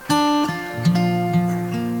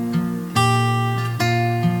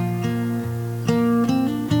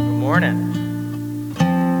morning.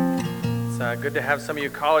 It's good to have some of you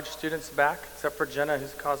college students back, except for Jenna,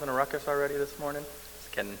 who's causing a ruckus already this morning.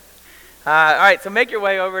 Just kidding. All right, so make your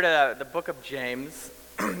way over to the book of James.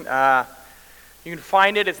 You can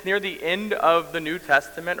find it. It's near the end of the New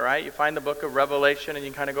Testament, right? You find the book of Revelation, and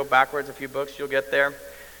you can kind of go backwards a few books. You'll get there.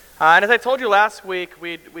 And as I told you last week,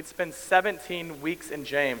 we'd spend 17 weeks in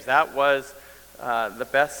James. That was the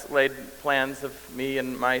best laid plans of me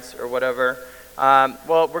and mice or whatever.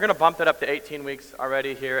 Well, we're going to bump it up to 18 weeks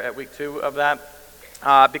already here at week 2 of that,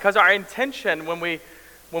 because our intention when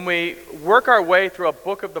we work our way through a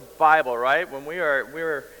book of the Bible, right? When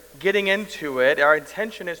we're getting into it, our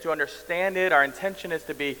intention is to understand it. Our intention is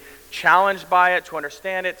to be challenged by it, to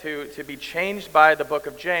understand it, to be changed by the book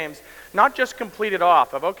of James, not just complete it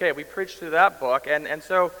off of, okay, we preached through that book, and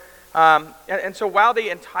so while the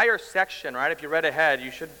entire section, right, if you read ahead, you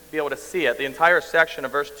should be able to see it. The entire section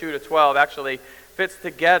of verse 2 to 12 actually fits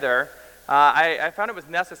together. I found it was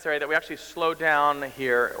necessary that we actually slow down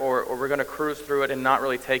here, or we're going to cruise through it and not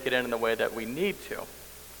really take it in the way that we need to. All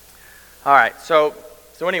right, so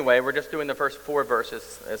anyway, we're just doing the first 4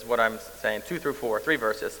 verses, is what I'm saying, 2 through 4, 3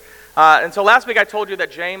 verses. And so last week I told you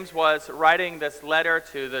that James was writing this letter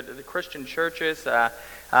to the Christian churches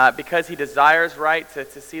because he desires, right,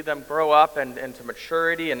 to see them grow up and to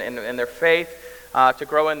maturity and in their faith, to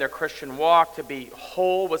grow in their Christian walk, to be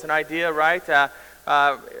whole was an idea, right?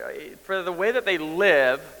 For the way that they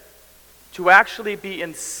live, to actually be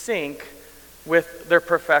in sync with their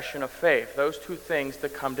profession of faith. Those two things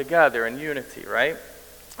that come together in unity, right?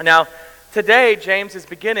 Now, today, James is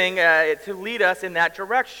beginning to lead us in that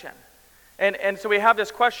direction. And so we have this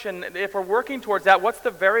question, if we're working towards that, what's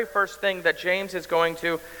the very first thing that James is going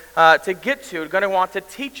to get to, going to want to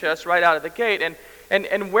teach us right out of the gate?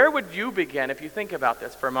 And where would you begin if you think about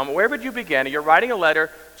this for a moment? Where would you begin? You're writing a letter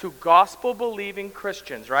to gospel-believing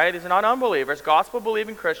Christians, right? These are not unbelievers,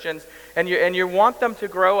 gospel-believing Christians, and you want them to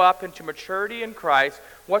grow up into maturity in Christ.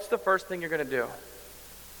 What's the first thing you're going to do?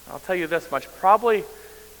 I'll tell you this much, probably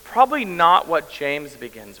not what James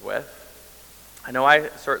begins with. I know I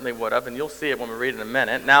certainly would have, and you'll see it when we read it in a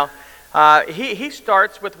minute. Now, he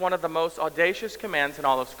starts with one of the most audacious commands in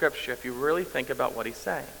all of Scripture, if you really think about what he's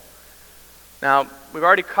saying. Now, we've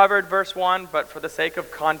already covered verse 1, but for the sake of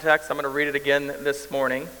context, I'm going to read it again this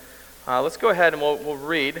morning. Let's go ahead and we'll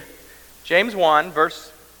read James 1,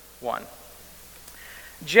 verse 1.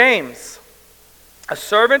 James, a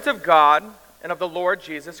servant of God and of the Lord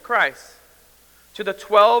Jesus Christ, to the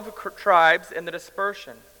 12 tribes in the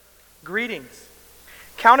dispersion, greetings.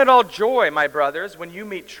 Count it all joy, my brothers, when you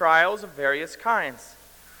meet trials of various kinds.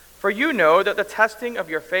 For you know that the testing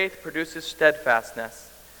of your faith produces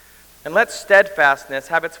steadfastness. And let steadfastness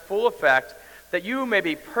have its full effect, that you may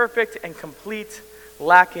be perfect and complete,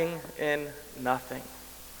 lacking in nothing.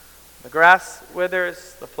 The grass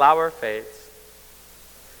withers, the flower fades.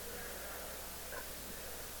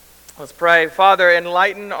 Let's pray. Father,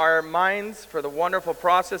 enlighten our minds for the wonderful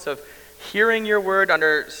process of hearing your word,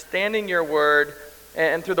 understanding your word,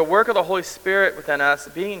 and through the work of the Holy Spirit within us,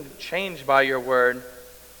 being changed by your word,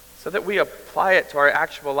 so that we apply it to our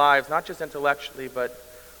actual lives, not just intellectually, but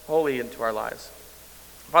wholly into our lives.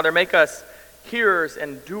 Father, make us hearers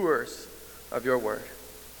and doers of your word.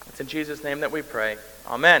 It's in Jesus' name that we pray.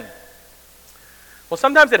 Amen. Well,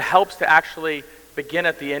 sometimes it helps to actually begin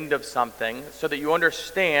at the end of something so that you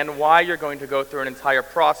understand why you're going to go through an entire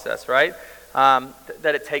process, right?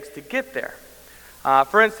 That it takes to get there.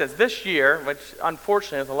 For instance, this year, which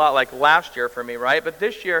unfortunately is a lot like last year for me, right? But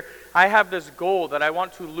this year, I have this goal that I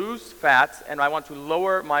want to lose fat and I want to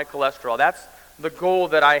lower my cholesterol. That's the goal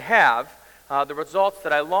that I have, the results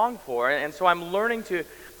that I long for. And so I'm learning to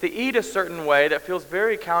eat a certain way that feels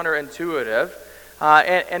very counterintuitive,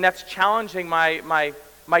 and that's challenging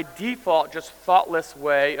my default, just thoughtless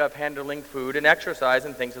way of handling food and exercise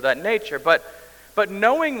and things of that nature. But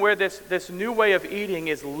knowing where this new way of eating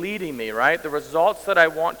is leading me, right, the results that I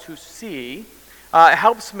want to see,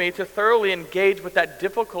 helps me to thoroughly engage with that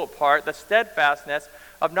difficult part, the steadfastness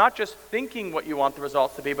of not just thinking what you want the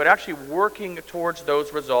results to be, but actually working towards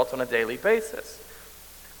those results on a daily basis.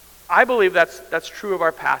 I believe that's true of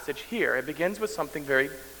our passage here. It begins with something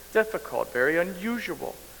very difficult, very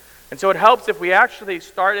unusual. And so it helps if we actually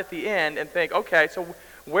start at the end and think, okay, so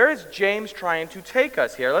where is James trying to take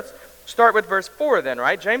us here? Let's start with verse 4 then,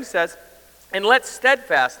 right? James says, and let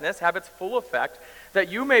steadfastness have its full effect, that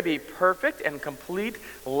you may be perfect and complete,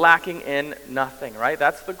 lacking in nothing, right?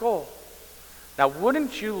 That's the goal. Now,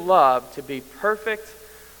 wouldn't you love to be perfect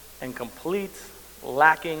and complete,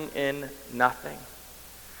 lacking in nothing?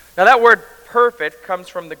 Now, that word perfect comes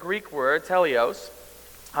from the Greek word, teleos,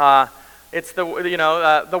 It's the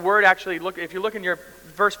word actually, if you look in your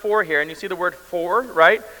verse 4 here and you see the word for,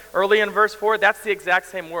 right? Early in verse 4, that's the exact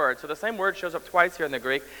same word. So the same word shows up twice here in the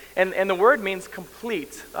Greek. And the word means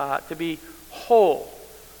complete, to be whole,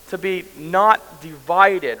 to be not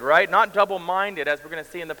divided, right? Not double-minded, as we're going to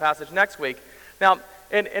see in the passage next week. Now,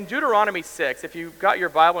 in Deuteronomy 6, if you've got your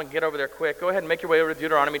Bible and get over there quick, go ahead and make your way over to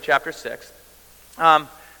Deuteronomy chapter 6.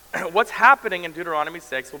 What's happening in Deuteronomy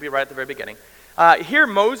 6 will be right at the very beginning. Here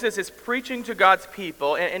Moses is preaching to God's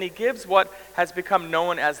people, and he gives what has become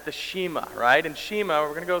known as the Shema, right? And Shema, we're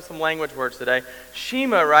going to go with some language words today.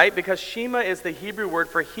 Shema, right? Because Shema is the Hebrew word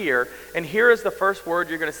for hear, and here is the first word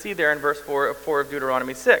you're going to see there in verse 4 of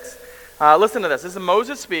Deuteronomy 6. Listen to this. This is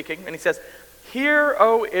Moses speaking, and he says, "Hear,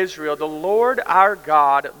 O Israel, the Lord our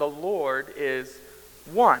God, the Lord is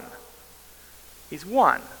one." He's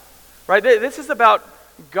one, right? This is about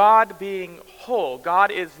God being whole.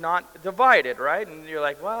 God is not divided, right? And you're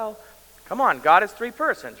like, well, come on, God is three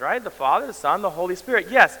persons, right? The Father, the Son, the Holy Spirit.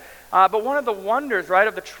 Yes, but one of the wonders, right,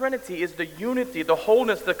 of the Trinity is the unity, the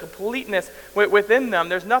wholeness, the completeness within them.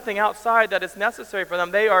 There's nothing outside that is necessary for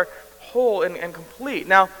them. They are whole and complete.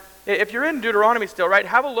 Now, if you're in Deuteronomy still, right,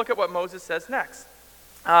 have a look at what Moses says next.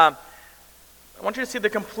 I want you to see the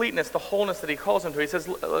completeness, the wholeness that he calls them to. He says,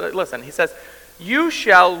 listen, he says, "You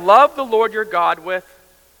shall love the Lord your God with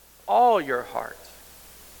all your heart,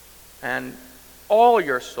 and all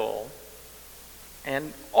your soul,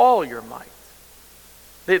 and all your might."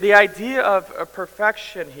 The idea of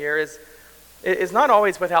perfection here is not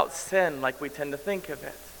always without sin like we tend to think of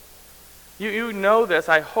it. You know this,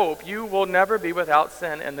 I hope. You will never be without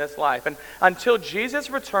sin in this life. And until Jesus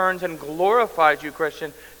returns and glorifies you,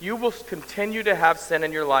 Christian, you will continue to have sin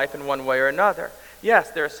in your life in one way or another.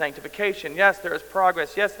 Yes, there is sanctification. Yes, there is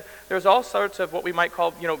progress. Yes, there's all sorts of what we might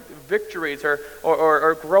call, victories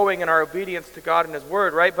or growing in our obedience to God and His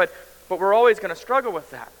Word, right? But we're always going to struggle with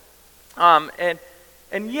that.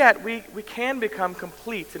 And yet, we can become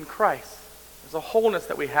complete in Christ. There's a wholeness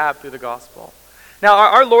that we have through the gospel. Now,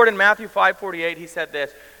 our Lord in Matthew 5:48, He said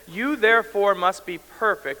this, "You therefore must be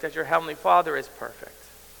perfect as your heavenly Father is perfect."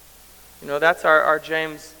 That's our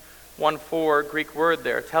James 1:4 Greek word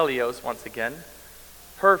there, teleos, once again.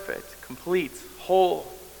 Perfect, complete, whole,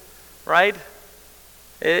 right?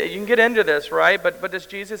 You can get into this, right? But does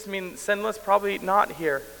Jesus mean sinless? Probably not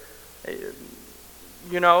here.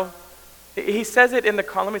 He says it in the,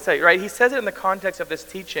 let me say, right? He says it in the context of this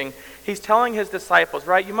teaching. He's telling His disciples,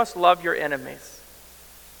 right? You must love your enemies.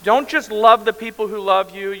 Don't just love the people who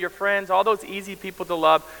love you, your friends, all those easy people to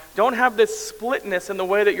love. Don't have this splitness in the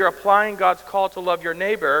way that you're applying God's call to love your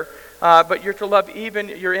neighbor, but you're to love even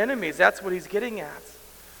your enemies. That's what He's getting at.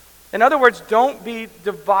 In other words, don't be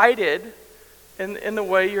divided in the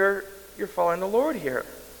way you're following the Lord here.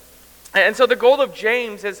 And so the goal of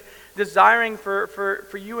James is desiring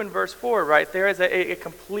for you in verse 4, right? There is a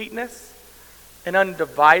completeness, an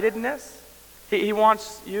undividedness. He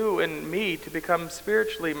wants you and me to become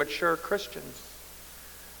spiritually mature Christians,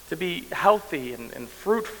 to be healthy and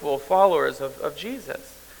fruitful followers of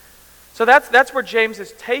Jesus. So that's where James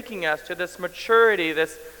is taking us, to this maturity,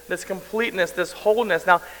 this completeness, this wholeness.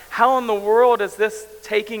 Now, how in the world is this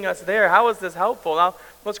taking us there? How is this helpful? Now,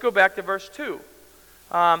 let's go back to verse 2.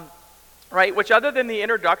 Right, which other than the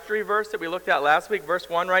introductory verse that we looked at last week, verse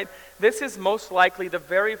 1, right, this is most likely the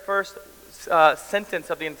very first sentence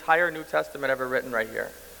of the entire New Testament ever written right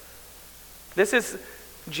here. This is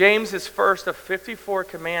James's first of 54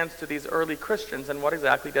 commands to these early Christians, and what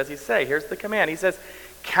exactly does he say? Here's the command. He says,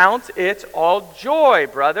 "Count it all joy,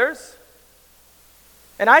 brothers."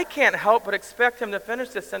 And I can't help but expect him to finish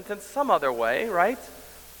this sentence some other way, right?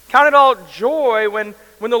 Count it all joy when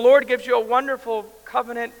the Lord gives you a wonderful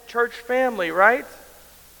covenant church family, right?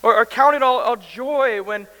 Or count it all joy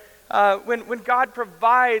when God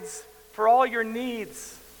provides for all your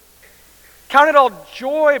needs. Count it all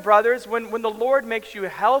joy, brothers, when the Lord makes you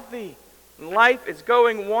healthy and life is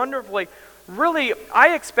going wonderfully. Really, I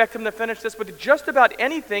expect him to finish this with just about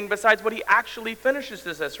anything besides what he actually finishes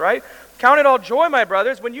this, right? Count it all joy, my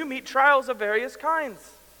brothers, when you meet trials of various kinds.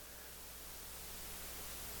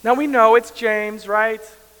 Now we know it's James, right?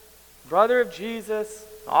 Brother of Jesus,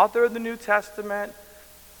 author of the New Testament.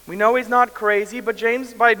 We know he's not crazy, but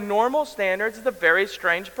James, by normal standards, is a very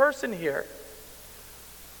strange person here.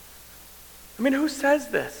 I mean, who says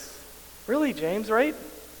this? Really, James, right?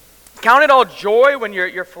 Count it all joy when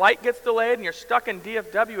your flight gets delayed and you're stuck in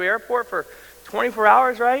DFW airport for 24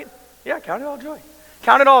 hours, right? Yeah, count it all joy.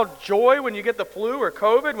 Count it all joy when you get the flu or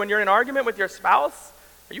COVID, when you're in an argument with your spouse.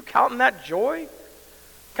 Are you counting that joy?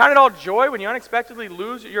 Count it all joy when you unexpectedly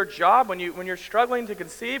lose your job, when you're struggling to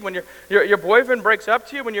conceive, when your boyfriend breaks up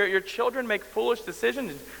to you, when your children make foolish decisions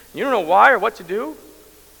and you don't know why or what to do.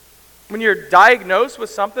 When you're diagnosed with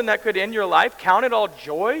something that could end your life, count it all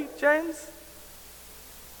joy, James?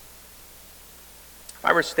 If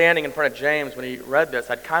I were standing in front of James when he read this,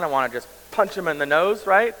 I'd kind of want to just punch him in the nose,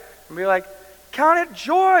 right? And be like, count it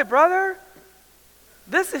joy, brother.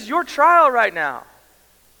 This is your trial right now.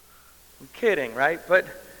 I'm kidding, right? But,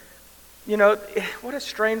 what a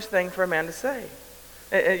strange thing for a man to say.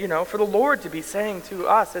 For the Lord to be saying to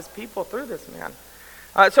us as people through this man.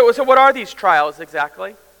 So what are these trials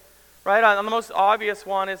exactly? Right? On the most obvious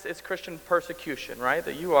one is Christian persecution, right?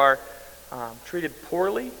 That you are treated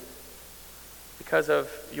poorly because of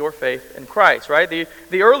your faith in Christ, right?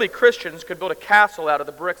 The early Christians could build a castle out of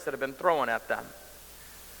the bricks that have been thrown at them.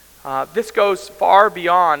 This goes far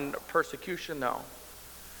beyond persecution, though.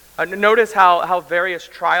 Notice how various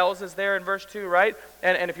trials is there in verse 2, right?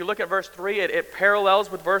 And if you look at verse 3, it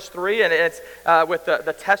parallels with verse 3, and it's with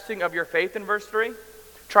the testing of your faith in verse 3.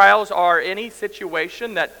 Trials are any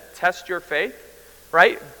situation that tests your faith,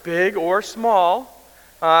 right? Big or small,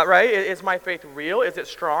 right? Is my faith real? Is it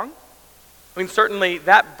strong? I mean, certainly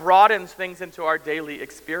that broadens things into our daily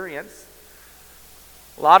experience.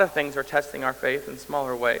 A lot of things are testing our faith in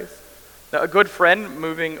smaller ways. Now, a good friend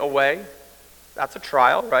moving away, that's a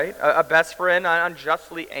trial, right? A best friend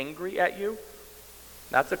unjustly angry at you,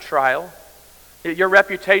 that's a trial. Your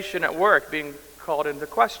reputation at work being called into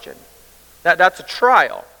question, that's a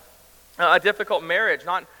trial. A difficult marriage,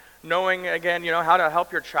 not knowing, again, how to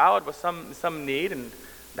help your child with some need, and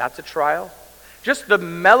that's a trial. Just the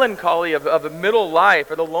melancholy of a middle life,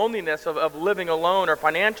 or the loneliness of living alone, or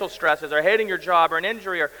financial stresses, or hating your job, or an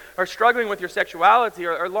injury, or struggling with your sexuality,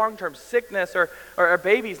 or long-term sickness, or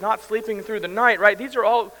babies not sleeping through the night, right? These are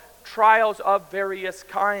all trials of various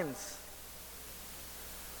kinds.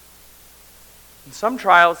 And some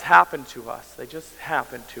trials happen to us. They just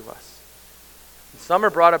happen to us. And some are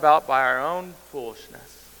brought about by our own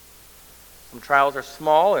foolishness. Some trials are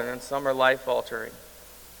small, and some are life-altering.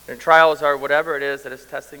 And trials are whatever it is that is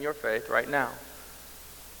testing your faith right now.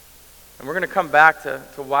 And we're going to come back to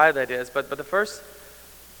why that is. But the first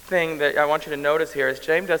thing that I want you to notice here is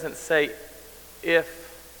James doesn't say if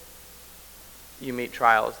you meet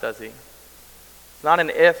trials, does he? It's not an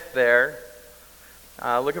if there.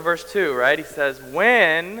 Look at verse 2, right? He says,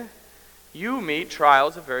 when you meet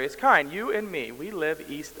trials of various kind. You and me, we live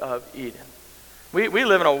east of Eden. We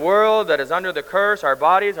live in a world that is under the curse. Our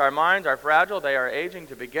bodies, our minds are fragile. They are aging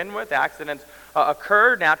to begin with. Accidents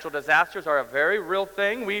occur. Natural disasters are a very real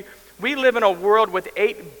thing. We live in a world with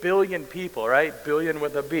 8 billion people, right? Billion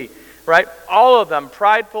with a B, right? All of them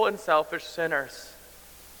prideful and selfish sinners.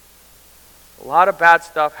 A lot of bad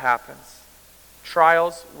stuff happens.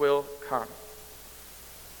 Trials will come.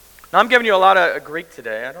 Now, I'm giving you a lot of Greek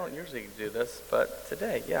today. I don't usually do this, but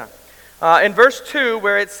today, yeah. In verse 2,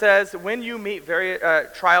 where it says, when you meet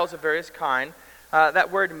trials of various kind,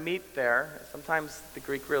 that word meet there, sometimes the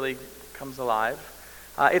Greek really comes alive.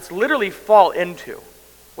 It's literally fall into,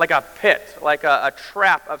 like a pit, like a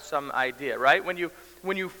trap of some idea, right? When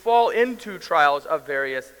you fall into trials of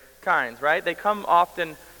various kinds, right? They come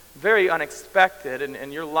often very unexpected, and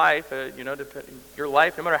in your life, your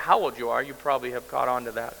life, no matter how old you are, you probably have caught on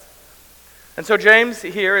to that. And so James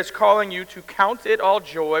here is calling you to count it all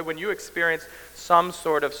joy when you experience some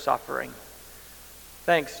sort of suffering.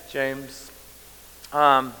 Thanks, James.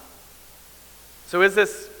 So is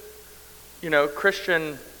this,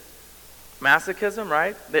 Christian masochism,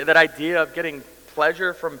 right? That idea of getting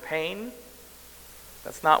pleasure from pain?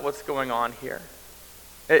 That's not what's going on here.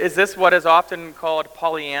 Is this what is often called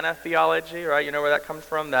Pollyanna theology, right? You know where that comes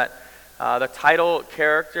from? That the title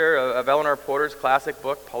character of Eleanor Porter's classic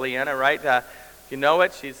book, Pollyanna, right? You know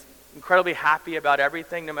it. She's incredibly happy about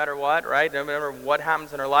everything, no matter what, right? No matter what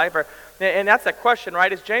happens in her life. And that's the question,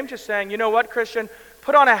 right? Is James just saying, you know what, Christian?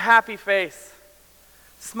 Put on a happy face.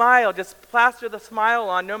 Smile. Just plaster the smile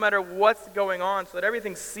on no matter what's going on so that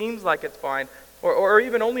everything seems like it's fine. Or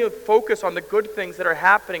even only focus on the good things that are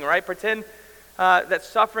happening, right? Pretend that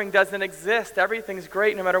suffering doesn't exist. Everything's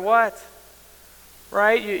great no matter what.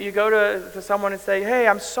 Right? You go to someone and say, hey,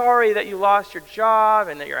 I'm sorry that you lost your job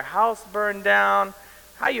and that your house burned down.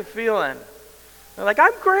 How you feeling? They're like,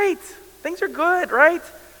 I'm great. Things are good, right?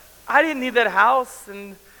 I didn't need that house,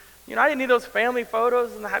 and I didn't need those family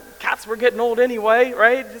photos, and the cats were getting old anyway,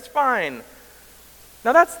 right? It's fine.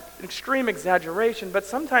 Now that's an extreme exaggeration, but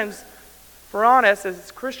sometimes, if we're honest,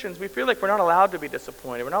 as Christians, we feel like we're not allowed to be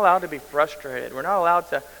disappointed. We're not allowed to be frustrated. We're not allowed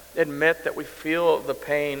to admit that we feel the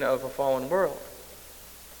pain of a fallen world.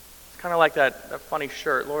 kind of like that funny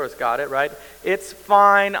shirt. Laura's got it, right? It's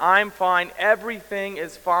fine, I'm fine, everything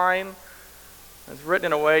is fine. It's written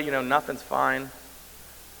in a way, nothing's fine,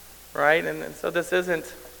 right? And so this isn't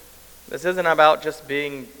about just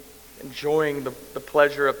enjoying the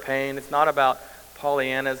pleasure of pain. It's not about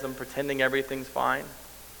Pollyannism, pretending everything's fine.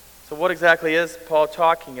 So what exactly is Paul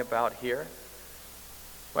talking about here?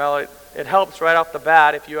 Well, it helps right off the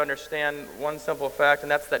bat if you understand one simple fact, and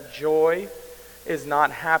that's that joy is not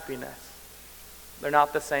happiness. They're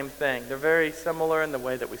not the same thing. They're very similar in the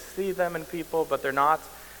way that we see them in people, but they're not.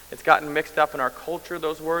 It's gotten mixed up in our culture,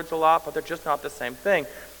 those words, a lot, but they're just not the same thing.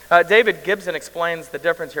 David Gibson explains the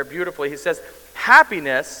difference here beautifully. He says,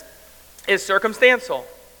 happiness is circumstantial.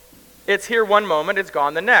 It's here one moment, it's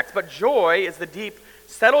gone the next. But joy is the deep,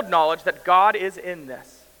 settled knowledge that God is in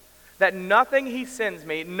this. That nothing he sends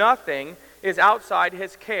me, nothing is outside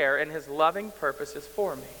his care, and his loving purposes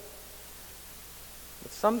for me.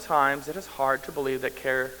 But sometimes it is hard to believe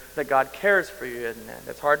that God cares for you, isn't it?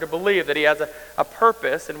 It's hard to believe that he has a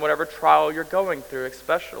purpose in whatever trial you're going through,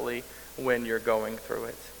 especially when you're going through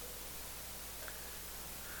it.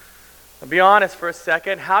 Now, be honest for a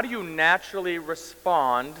second. How do you naturally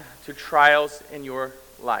respond to trials in your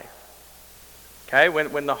life? Okay,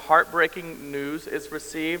 when the heartbreaking news is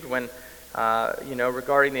received, when,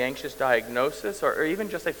 regarding the anxious diagnosis, or even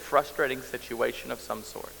just a frustrating situation of some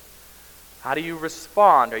sort. How do you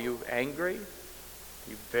respond? Are you angry? Are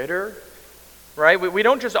you bitter? Right? We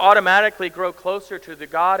don't just automatically grow closer to the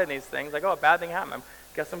God in these things, like, oh, a bad thing happened.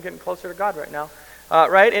 I guess I'm getting closer to God right now.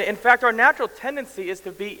 Right? In fact, our natural tendency is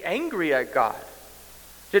to be angry at God.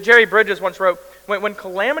 Jerry Bridges once wrote, when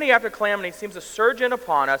calamity after calamity seems to surge in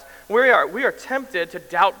upon us, we are tempted to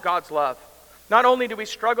doubt God's love. Not only do we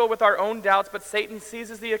struggle with our own doubts, but Satan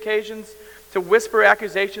seizes the occasions to whisper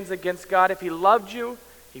accusations against God. If he loved you,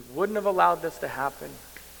 he wouldn't have allowed this to happen.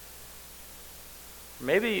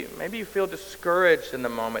 Maybe you feel discouraged in the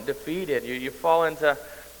moment, defeated. You fall into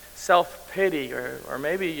self-pity, or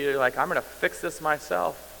maybe you're like, I'm going to fix this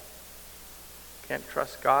myself. Can't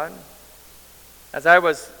trust God. As I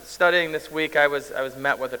was studying this week, I was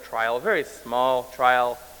met with a trial, a very small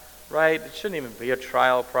trial, right? It shouldn't even be a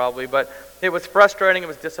trial probably, but it was frustrating, it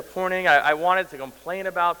was disappointing. I wanted to complain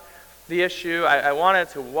about the issue. I wanted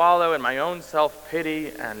to wallow in my own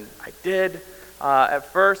self-pity, and I did. At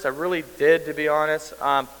first, I really did, to be honest.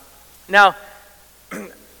 Now,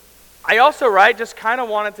 I also, just kind of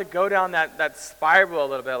wanted to go down that spiral a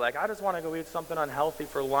little bit. Like, I just want to go eat something unhealthy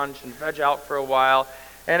for lunch and veg out for a while.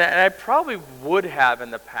 And I probably would have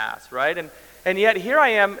in the past, right? And yet here I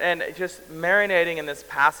am, and just marinating in this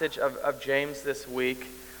passage of James this week,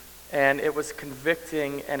 and it was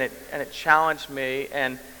convicting, and it challenged me.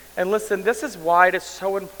 And listen, this is why it is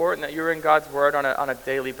so important that you're in God's Word on a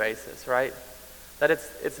daily basis, right? That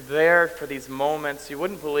it's there for these moments. You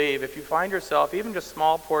wouldn't believe if you find yourself, even just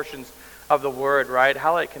small portions of the Word, right?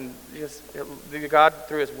 How it can God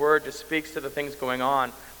through His Word just speaks to the things going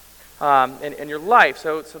on in your life.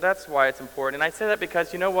 So that's why it's important. And I say that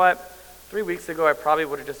because, you know what? 3 weeks ago, I probably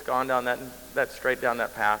would have just gone down that straight down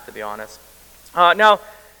that path, to be honest.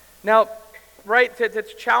 Now, right, to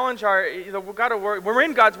challenge we've got to work. We're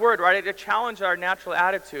in God's Word, right? To challenge our natural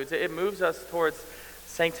attitudes. It moves us towards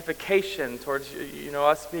sanctification, towards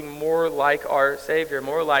us being more like our Savior,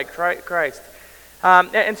 more like Christ.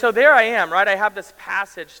 And so there I am, right? I have this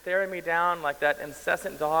passage staring me down like that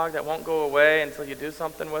incessant dog that won't go away until you do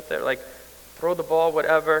something with it, like throw the ball,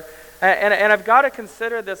 whatever. And I've got to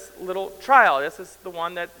consider this little trial. This is the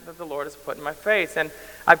one that the Lord has put in my face. And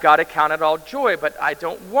I've got to count it all joy, but I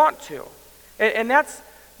don't want to. And that's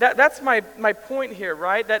my point here,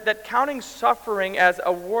 right? That counting suffering as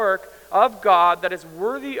a work of God that is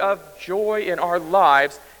worthy of joy in our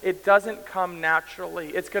lives, it doesn't come naturally.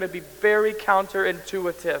 It's going to be very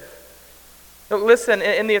counterintuitive. But listen,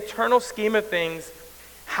 in the eternal scheme of things,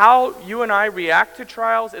 how you and I react to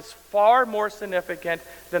trials is far more significant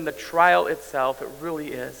than the trial itself. It really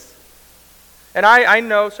is. And I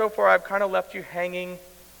know so far I've kind of left you hanging.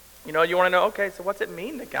 You want to know, okay, so what's it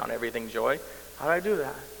mean to count everything joy? How do I do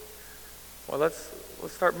that? Well, let's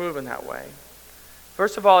start moving that way.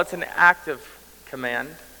 First of all, it's an active command.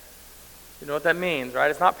 You know what that means, right?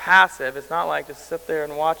 It's not passive. It's not like just sit there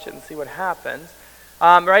and watch it and see what happens.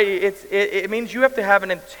 Right? It means you have to have an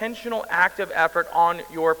intentional, active effort on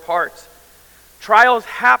your part. Trials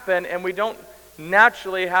happen, and we don't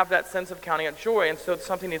naturally have that sense of counting it joy, and so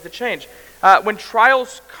something needs to change. When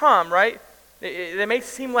trials come, right, they may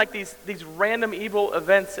seem like these random evil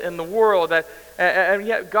events in the world, and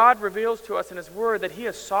yet God reveals to us in His Word that He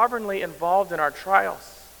is sovereignly involved in our trials.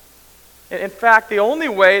 In fact, the only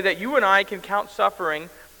way that you and I can count suffering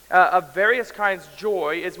of various kinds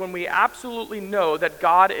joy is when we absolutely know that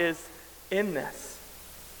God is in this.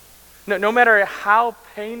 No matter how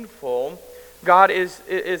painful God is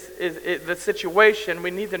the situation,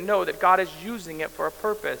 we need to know that God is using it for a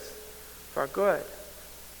purpose, for our good.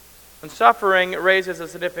 And suffering raises a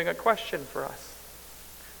significant question for us.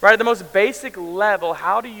 Right, at the most basic level,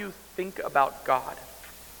 how do you think about God?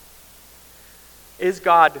 Is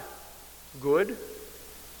God good?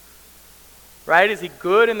 Right? Is he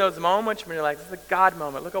good in those moments when you're like, this is a God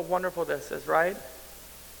moment. Look how wonderful this is, right?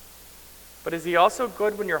 But is he also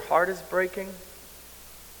good when your heart is breaking?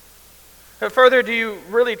 And further, do you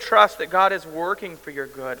really trust that God is working for your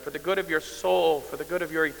good, for the good of your soul, for the good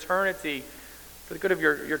of your eternity, for the good of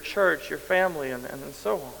your church, your family, and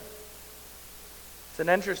so on? It's an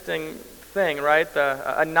interesting thing, right?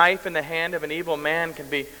 A knife in the hand of an evil man can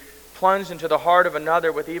be plunged into the heart of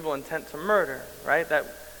another with evil intent to murder, right? That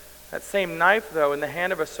same knife, though, in the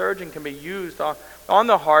hand of a surgeon can be used on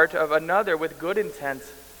the heart of another with good intent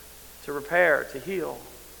to repair, to heal.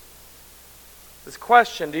 This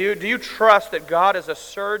question, do you trust that God is a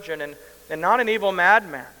surgeon and not an evil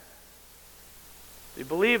madman? Do you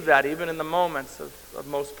believe that even in the moments of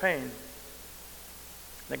most pain?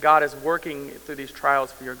 That God is working through these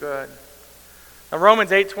trials for your good. Now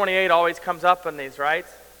Romans 8:28 always comes up in these, right?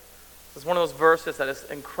 It's one of those verses that is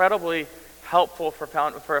incredibly helpful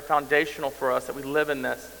for a foundational for us, that we live in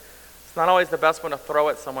this. It's not always the best one to throw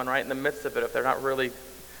at someone right in the midst of it if they're not really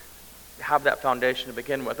have that foundation to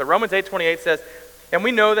begin with. But Romans 8:28 says, "And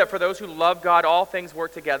we know that for those who love God, all things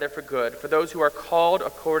work together for good, for those who are called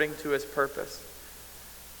according to his purpose."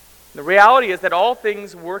 The reality is that all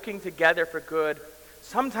things working together for good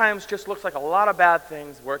sometimes just looks like a lot of bad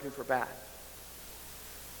things working for bad.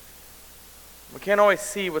 We can't always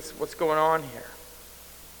see what's going on here.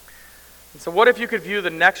 And so what if you could view the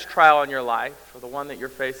next trial in your life, or the one that you're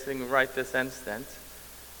facing right this instant,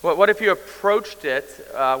 what if you approached it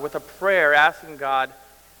with a prayer asking God,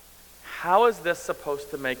 how is this supposed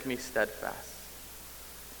to make me steadfast?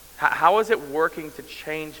 How is it working to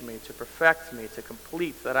change me, to perfect me, to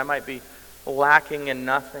complete, so that I might be lacking in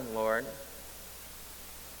nothing, Lord?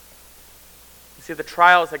 You see, the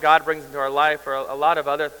trials that God brings into our life are a lot of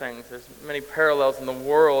other things. There's many parallels in the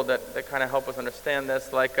world that kind of help us understand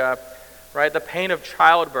this, like, right, the pain of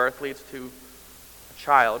childbirth leads to a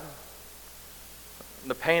child.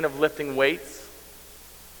 The pain of lifting weights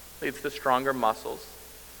leads to stronger muscles.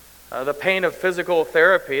 The pain of physical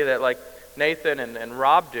therapy that, like Nathan and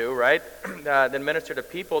Rob do, right, that minister to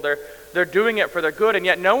people, they're doing it for their good, and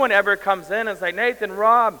yet no one ever comes in and is like, Nathan,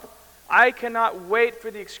 Rob, I cannot wait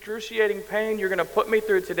for the excruciating pain you're going to put me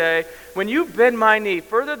through today. When you bend my knee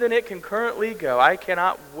further than it can currently go, I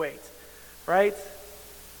cannot wait, right?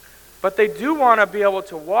 But they do want to be able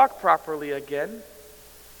to walk properly again.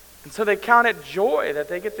 And so they count it joy that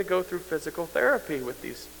they get to go through physical therapy with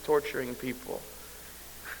these torturing people.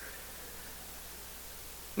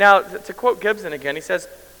 Now, to quote Gibson again, he says,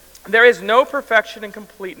 "There is no perfection and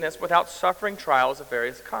completeness without suffering trials of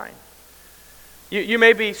various kinds." You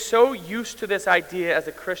may be so used to this idea as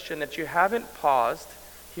a Christian that you haven't paused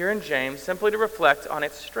here in James simply to reflect on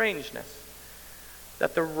its strangeness.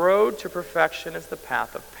 That the road to perfection is the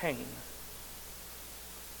path of pain.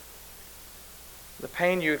 The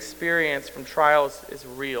pain you experience from trials is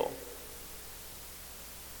real.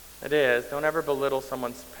 It is. Don't ever belittle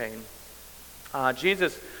someone's pain.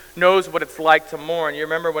 Jesus knows what it's like to mourn. You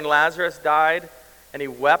remember when Lazarus died and he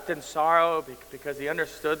wept in sorrow because he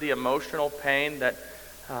understood the emotional pain that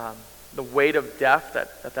the weight of death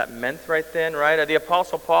that meant right then, right? The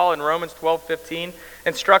Apostle Paul in Romans 12:15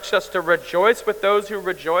 instructs us to rejoice with those who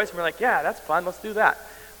rejoice. And we're like, yeah, that's fun, let's do that,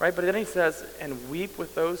 right? But then he says, and weep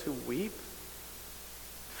with those who weep.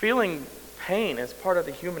 Feeling pain is part of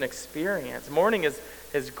the human experience. Mourning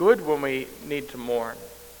is good when we need to mourn.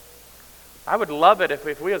 I would love it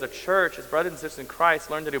if we as a church, as brothers and sisters in Christ,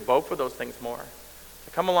 learn to do both of those things more.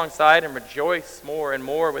 To come alongside and rejoice more and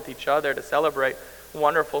more with each other, to celebrate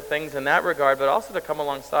wonderful things in that regard, but also to come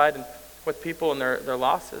alongside and with people in their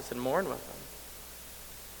losses and mourn with them.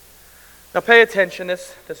 Now pay attention,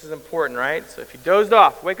 this is important, right? So if you dozed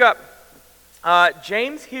off, wake up.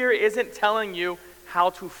 James here isn't telling you how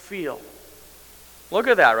to feel. Look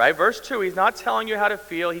at that, right? Verse 2, he's not telling you how to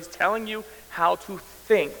feel, he's telling you how to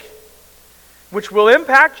think, which will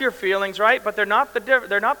impact your feelings, right? But they're not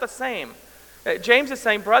the same. James is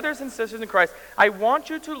saying, brothers and sisters in Christ, I want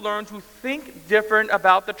you to learn to think different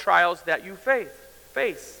about the trials that you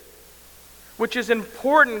face. Which is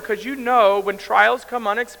important because you know when trials come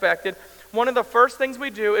unexpected, one of the first things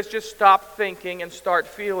we do is just stop thinking and start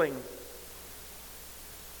feeling.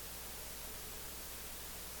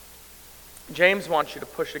 James wants you to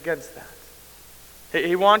push against that.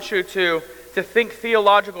 He wants you to think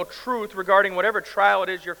theological truth regarding whatever trial it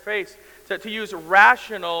is you face, to use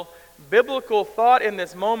rational, biblical thought in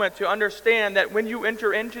this moment to understand that when you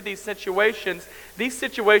enter into these situations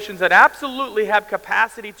that absolutely have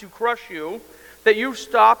capacity to crush you, that you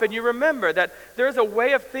stop and you remember that there's a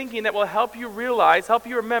way of thinking that will help you realize, help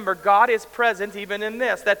you remember God is present even in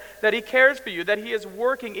this, that He cares for you, that He is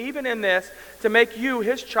working even in this to make you,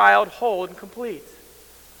 His child, whole and complete.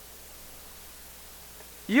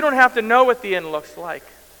 You don't have to know what the end looks like.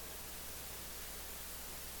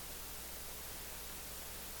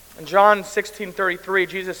 In John 16:33,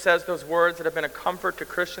 Jesus says those words that have been a comfort to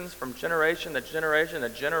Christians from generation to generation to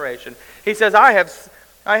generation. He says, I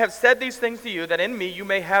have said these things to you, that in me you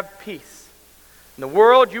may have peace. In the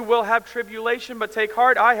world you will have tribulation, but take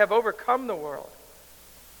heart, I have overcome the world.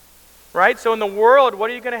 Right? So in the world, what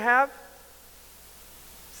are you going to have?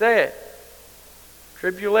 Say it.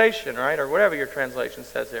 Tribulation, right? Or whatever your translation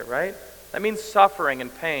says here, right? That means suffering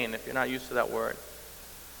and pain, if you're not used to that word.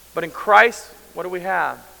 But in Christ, what do we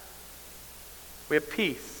have? We have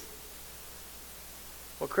peace.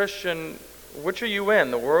 Well, Christian, which are you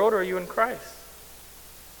in? The world or are you in Christ?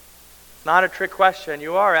 It's not a trick question.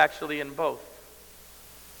 You are actually in both.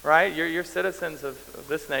 Right? You're citizens of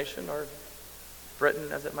this nation, or Britain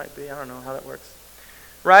as it might be. I don't know how that works.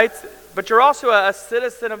 Right? But you're also a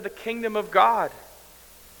citizen of the kingdom of God.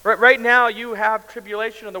 Right now you have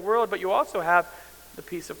tribulation of the world, but you also have the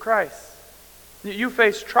peace of Christ. You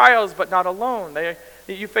face trials, but not alone.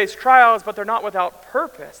 You face trials, but they're not without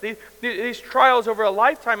purpose. These trials over a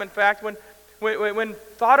lifetime, in fact, when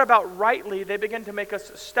thought about rightly, they begin to make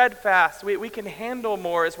us steadfast. We can handle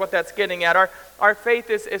more is what that's getting at. Our faith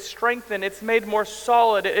is strengthened. It's made more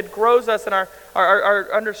solid. It grows us in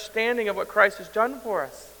our understanding of what Christ has done for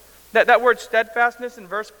us. That word steadfastness in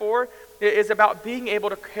verse 4 is about being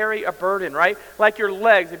able to carry a burden, right? Like your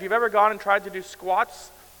legs. If you've ever gone and tried to do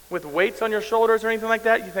squats with weights on your shoulders or anything like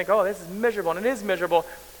that, you think, oh, this is miserable, and it is miserable.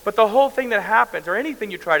 But the whole thing that happens, or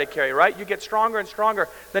anything you try to carry, right? You get stronger and stronger.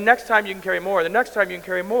 The next time you can carry more. The next time you can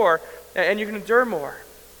carry more, and you can endure more.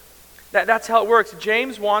 That's how it works.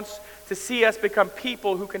 James wants to see us become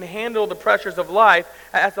people who can handle the pressures of life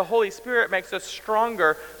as the Holy Spirit makes us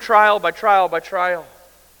stronger trial by trial by trial.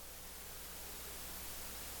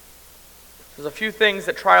 There's a few things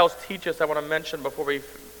that trials teach us I want to mention before we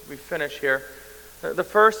finish here. The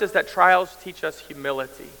first is that trials teach us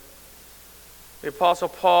humility. The Apostle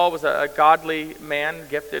Paul was a godly man,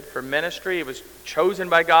 gifted for ministry. He was chosen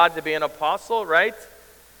by God to be an apostle, right?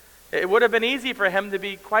 It would have been easy for him to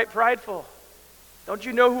be quite prideful. Don't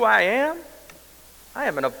you know who I am? I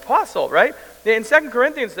am an apostle, right? In 2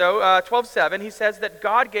 Corinthians, though, 12:7, he says that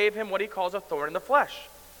God gave him what he calls a thorn in the flesh.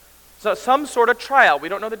 So some sort of trial. We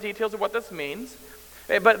don't know the details of what this means.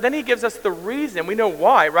 But then he gives us the reason. We know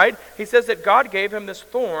why, right? He says that God gave him this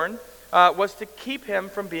thorn was to keep him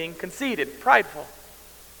from being conceited, prideful.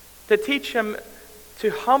 To teach him to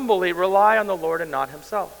humbly rely on the Lord and not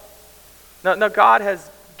himself. Now God has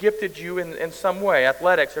gifted you in some way,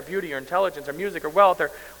 athletics or beauty or intelligence or music or wealth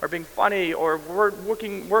or being funny or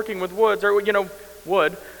working with woods or,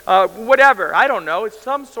 wood, whatever, I don't know. It's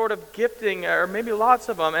some sort of gifting, or maybe lots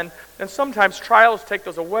of them, and sometimes trials take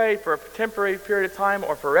those away for a temporary period of time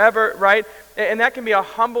or forever, right? And that can be a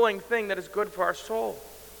humbling thing that is good for our soul.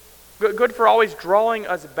 Good for always drawing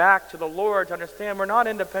us back to the Lord to understand we're not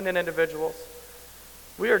independent individuals.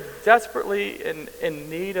 We are desperately in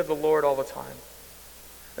need of the Lord all the time.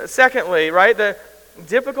 Secondly, right, the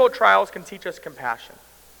difficult trials can teach us compassion.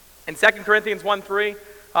 In 2 Corinthians 1:3,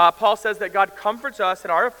 Paul says that God comforts us in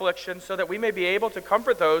our affliction so that we may be able to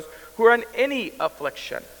comfort those who are in any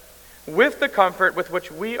affliction with the comfort with which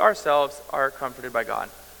we ourselves are comforted by God.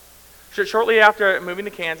 Shortly after moving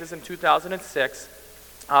to Kansas in 2006,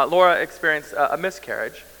 Laura experienced a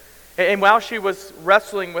miscarriage. And while she was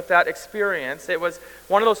wrestling with that experience, it was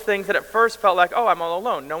one of those things that at first felt like, oh, I'm all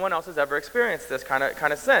alone. No one else has ever experienced this kind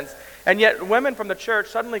of sense. And yet women from the church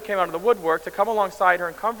suddenly came out of the woodwork to come alongside her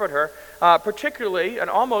and comfort her, particularly and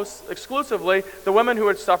almost exclusively the women who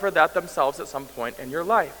had suffered that themselves at some point in your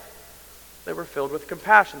life. They were filled with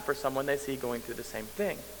compassion for someone they see going through the same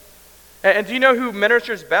thing. And do you know who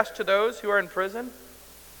ministers best to those who are in prison?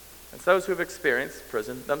 It's those who have experienced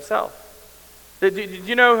prison themselves. Do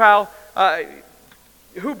you know how,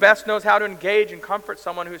 who best knows how to engage and comfort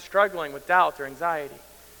someone who's struggling with doubt or anxiety?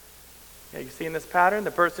 Yeah, you see in this pattern, the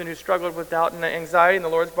person who struggled with doubt and anxiety, and the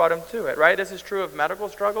Lord's brought him to it, right? This is true of medical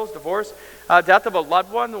struggles, divorce, death of a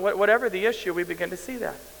loved one, whatever the issue, we begin to see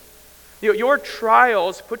that. Your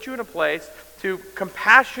trials put you in a place to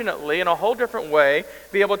compassionately, in a whole different way,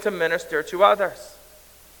 be able to minister to others.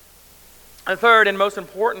 And third, and most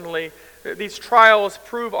importantly, these trials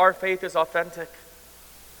prove our faith is authentic,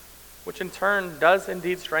 which in turn does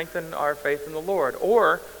indeed strengthen our faith in the Lord.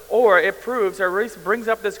 Or it proves, or at least brings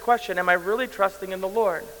up this question, am I really trusting in the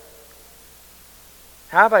Lord?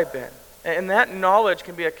 Have I been? And that knowledge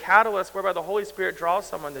can be a catalyst whereby the Holy Spirit draws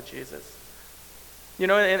someone to Jesus. You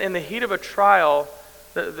know, in the heat of a trial,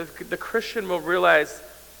 the Christian will realize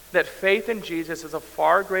that faith in Jesus is of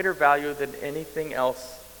far greater value than anything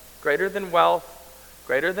else. Greater than wealth,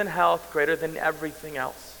 greater than health, greater than everything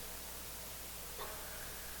else.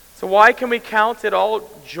 So why can we count it all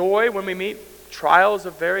joy when we meet trials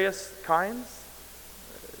of various kinds?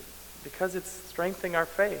 Because it's strengthening our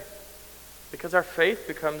faith. Because our faith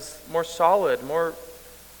becomes more solid, more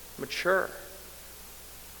mature.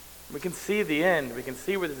 We can see the end. We can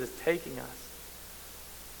see where this is taking us.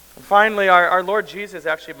 And finally, our Lord Jesus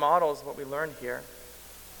actually models what we learn here.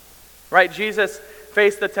 Right? Jesus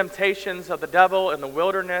faced the temptations of the devil in the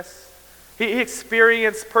wilderness. He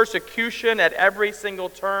experienced persecution at every single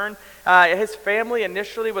turn. His family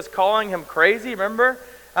initially was calling him crazy, remember?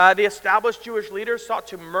 The established Jewish leaders sought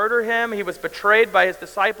to murder him. He was betrayed by his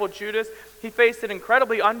disciple Judas. He faced an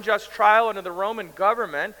incredibly unjust trial under the Roman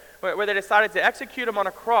government where they decided to execute him on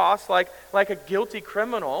a cross like a guilty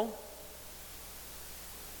criminal.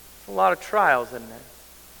 It's a lot of trials, isn't it?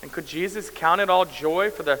 And could Jesus count it all joy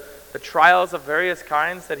for the trials of various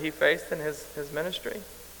kinds that he faced in his ministry?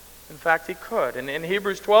 In fact, he could. And in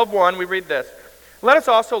Hebrews 12:1, we read this: "Let us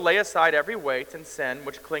also lay aside every weight and sin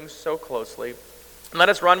which clings so closely, and let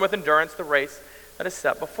us run with endurance the race that is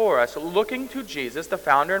set before us, looking to Jesus, the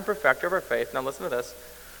founder and perfecter of our faith." Now listen to this.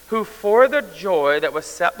 "Who for the joy that was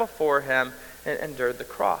set before him endured the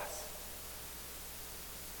cross."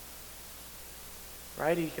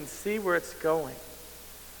 Right? He can see where it's going.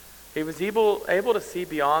 He was able to see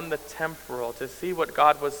beyond the temporal, to see what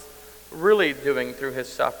God was really doing through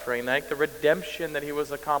his suffering, like the redemption that he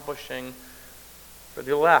was accomplishing for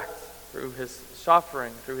the elect, through his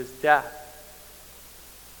suffering, through his death.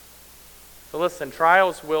 So listen,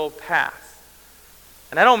 trials will pass.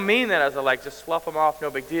 And I don't mean that as just slough them off, no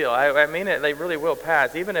big deal. I mean it, they really will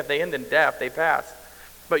pass. Even if they end in death, they pass.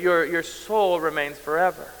 But your soul remains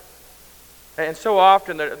forever. And so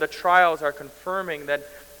often the trials are confirming that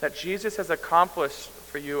Jesus has accomplished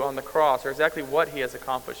for you on the cross, or exactly what he has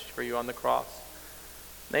accomplished for you on the cross.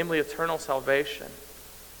 Namely, eternal salvation.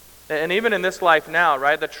 And even in this life now,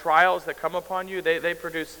 right, the trials that come upon you, they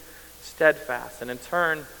produce steadfast. And in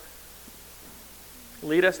turn,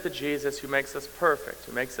 lead us to Jesus, who makes us perfect,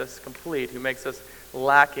 who makes us complete, who makes us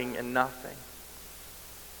lacking in nothing.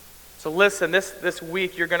 So listen, this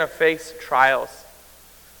week you're going to face trials.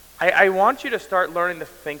 I want you to start learning to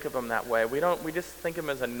think of them that way. We just think of them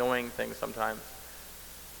as annoying things sometimes.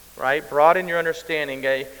 Right? Broaden your understanding.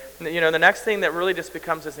 The next thing that really just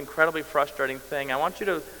becomes this incredibly frustrating thing, I want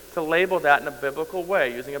you to label that in a biblical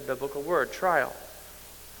way, using a biblical word, trial.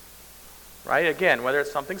 Right? Again, whether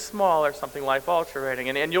it's something small or something life-altering.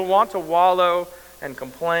 And you'll want to wallow and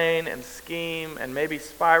complain and scheme and maybe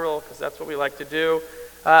spiral, because that's what we like to do.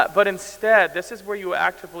 But instead, this is where you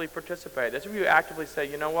actively participate. This is where you actively say,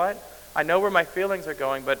 you know what? I know where my feelings are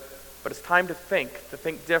going, but it's time to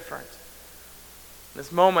think different. In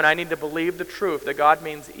this moment, I need to believe the truth that God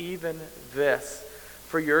means even this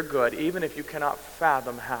for your good, even if you cannot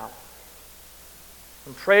fathom how.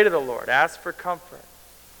 And pray to the Lord. Ask for comfort.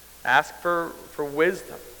 Ask for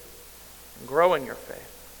wisdom. And grow in your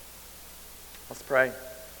faith. Let's pray.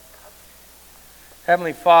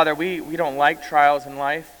 Heavenly Father, we don't like trials in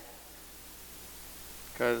life,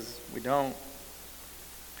 because we don't.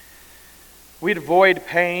 We'd avoid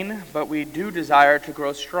pain, but we do desire to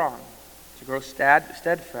grow strong, to grow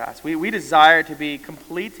steadfast. We desire to be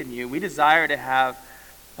complete in you. We desire to have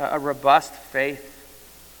a robust faith.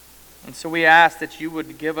 And so we ask that you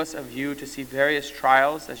would give us a view to see various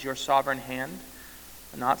trials as your sovereign hand,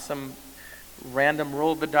 and not some random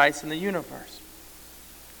roll of the dice in the universe.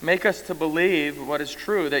 Make us to believe what is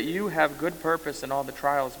true, that you have good purpose in all the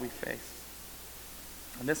trials we face.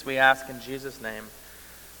 And this we ask in Jesus' name.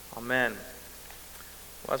 Amen.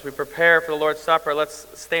 Well, as we prepare for the Lord's Supper, let's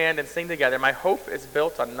stand and sing together. My hope is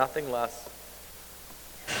built on nothing less.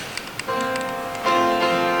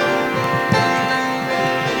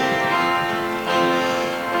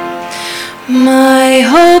 My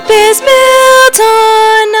hope is built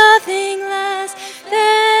on nothing less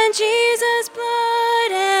than Jesus'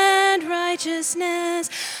 blood and righteousness.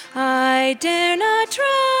 I dare not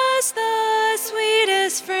trust the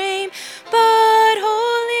sweetest frame, but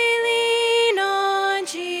wholly lean on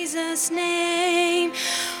Jesus' name.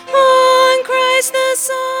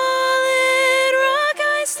 solid rock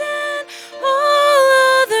I stand, all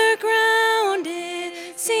other ground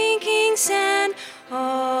is sinking sand,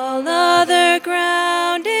 all other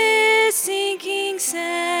ground is sinking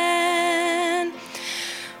sand.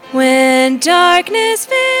 When darkness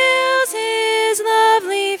veils his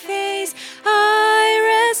lovely face, I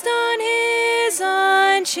rest on his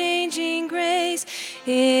unchanging grace.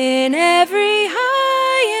 In every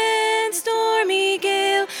high and stormy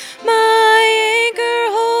gale, my anchor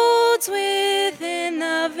holds within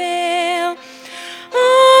the veil.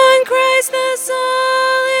 On Christ the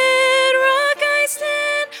solid rock I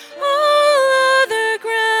stand, all other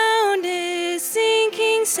ground is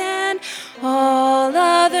sinking sand, all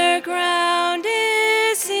other ground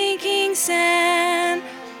is sinking sand.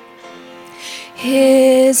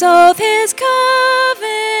 His oath, his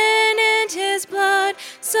covenant, his blood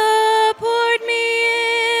support me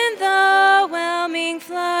in the whelming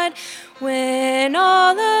flood. When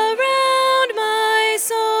all around my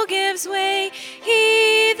soul gives way,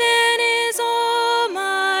 he then is all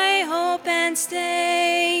my hope and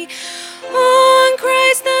stay. On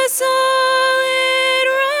Christ the solid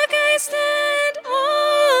rock I stand,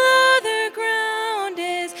 all other ground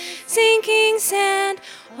is sinking sand,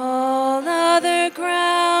 all other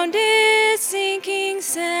ground is sinking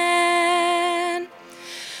sand.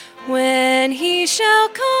 When he shall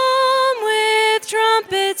come with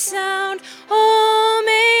trumpet sound, oh,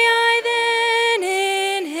 may I then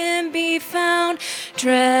in him be found,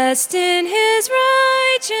 dressed in his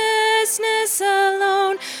righteousness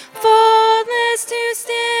alone, faultless to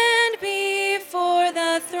stand before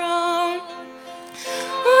the throne.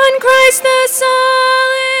 On Christ the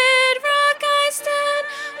solid rock I stand,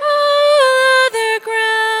 all other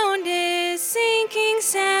ground is sinking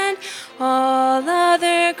sand, all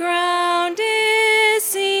other ground is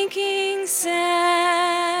sinking sand.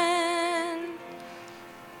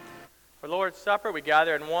 For Lord's Supper, we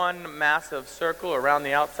gather in one massive circle around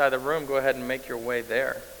the outside of the room. Go ahead and make your way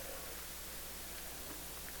there.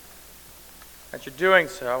 As you're doing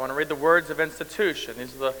so, I want to read the words of institution.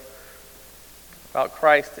 These are about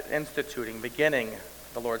Christ instituting, beginning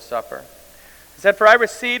the Lord's Supper. He said, "For I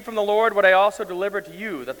received from the Lord what I also delivered to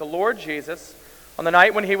you, that the Lord Jesus, on the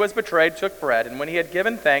night when he was betrayed, took bread, and when he had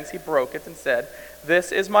given thanks, he broke it and said,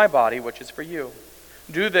 'This is my body, which is for you.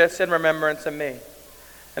 Do this in remembrance of me.'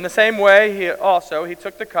 In the same way, he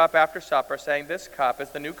took the cup after supper, saying, 'This cup is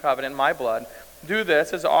the new covenant in my blood. Do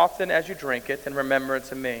this as often as you drink it in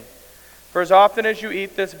remembrance of me. For as often as you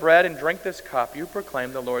eat this bread and drink this cup, you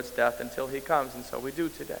proclaim the Lord's death until he comes.'" And so we do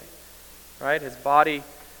today. Right? His body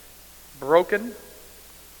broken,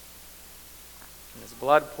 and his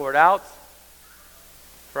blood poured out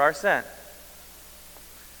for our sin.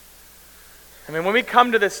 I mean, when we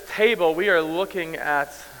come to this table, we are looking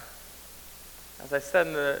at, as I said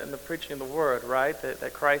in the preaching of the word, right,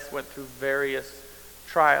 that Christ went through various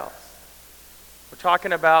trials. We're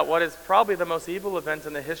talking about what is probably the most evil event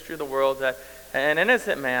in the history of the world, that an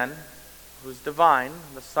innocent man who's divine,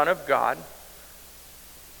 the Son of God,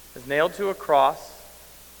 is nailed to a cross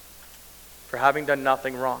for having done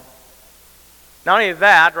nothing wrong. Not only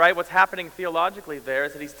that, right, what's happening theologically there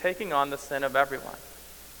is that he's taking on the sin of everyone.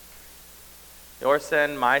 Your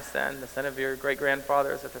sin, my sin, the sin of your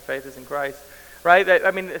great-grandfathers if their faith is in Christ. Right?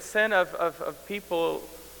 The sin of people,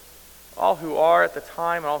 all who are at the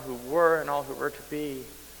time, all who were, and all who were to be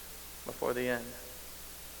before the end.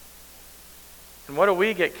 And what do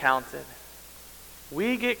we get counted?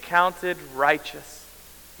 We get counted righteous.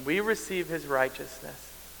 We receive his righteousness.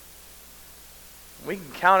 We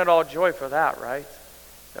can count it all joy for that, right?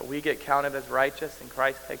 That we get counted as righteous and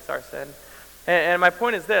Christ takes our sin. And my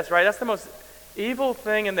point is this, right? That's the most evil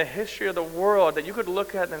thing in the history of the world that you could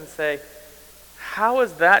look at and say, how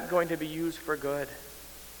is that going to be used for good?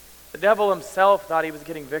 The devil himself thought he was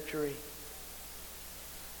getting victory.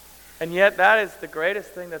 And yet that is the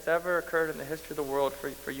greatest thing that's ever occurred in the history of the world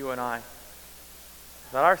for you and I.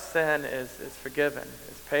 That our sin is forgiven,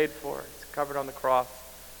 is paid for, it's covered on the cross.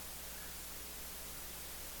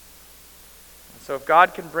 And so if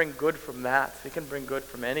God can bring good from that, he can bring good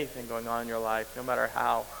from anything going on in your life, no matter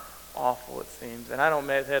how awful it seems. And I don't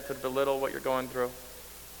mean that to belittle what you're going through.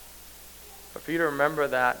 But for you to remember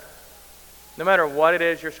that, no matter what it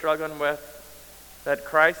is you're struggling with, that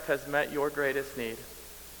Christ has met your greatest need.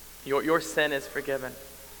 Your sin is forgiven.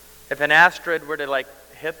 If an asteroid were to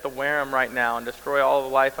hit the Wareham right now and destroy all the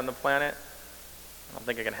life on the planet, I don't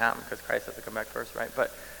think it can happen because Christ has to come back first, right?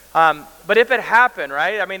 But if it happened,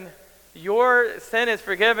 right? I mean, your sin is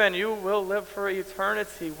forgiven. You will live for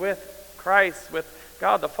eternity with Christ, with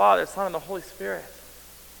God the Father, Son, and the Holy Spirit.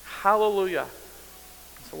 Hallelujah.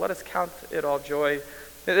 So let us count it all joy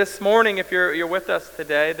This morning, if you're with us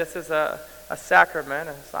today, this is a sacrament,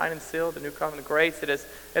 a sign and seal of the new covenant grace. It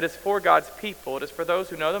is for God's people. It is for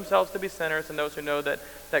those who know themselves to be sinners and those who know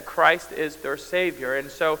that Christ is their Savior.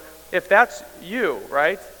 And so if that's you,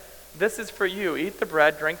 right, this is for you. Eat the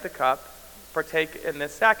bread, drink the cup, partake in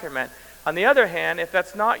this sacrament. On the other hand, if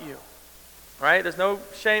that's not you, right, there's no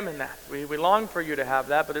shame in that. We long for you to have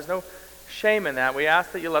that, but there's no shame in that. We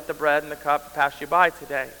ask that you let the bread and the cup pass you by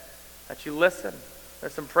today, that you listen.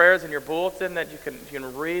 There's some prayers in your bulletin that you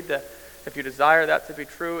can read. If you desire that to be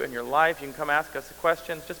true in your life, you can come ask us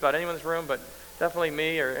questions, just about anyone's room, but definitely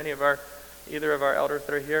me or either of our elders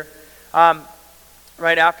that are here,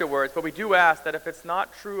 right afterwards. But we do ask that if it's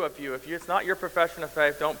not true of you, it's not your profession of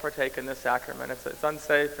faith, don't partake in this sacrament. It's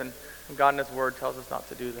unsafe, and God in His Word tells us not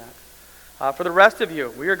to do that. For the rest of you,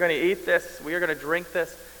 we are going to eat this, we are going to drink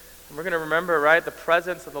this, and we're going to remember, right, the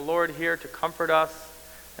presence of the Lord here to comfort us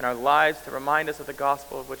in our lives, to remind us of the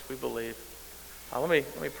gospel of which we believe. Let me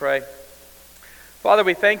pray. Father,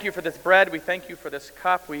 we thank you for this bread. We thank you for this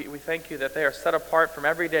cup. We thank you that they are set apart from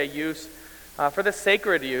everyday use for the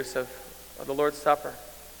sacred use of the Lord's Supper.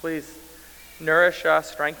 Please nourish us,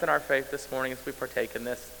 strengthen our faith this morning as we partake in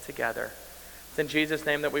this together. It's in Jesus'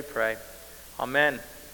 name that we pray. Amen.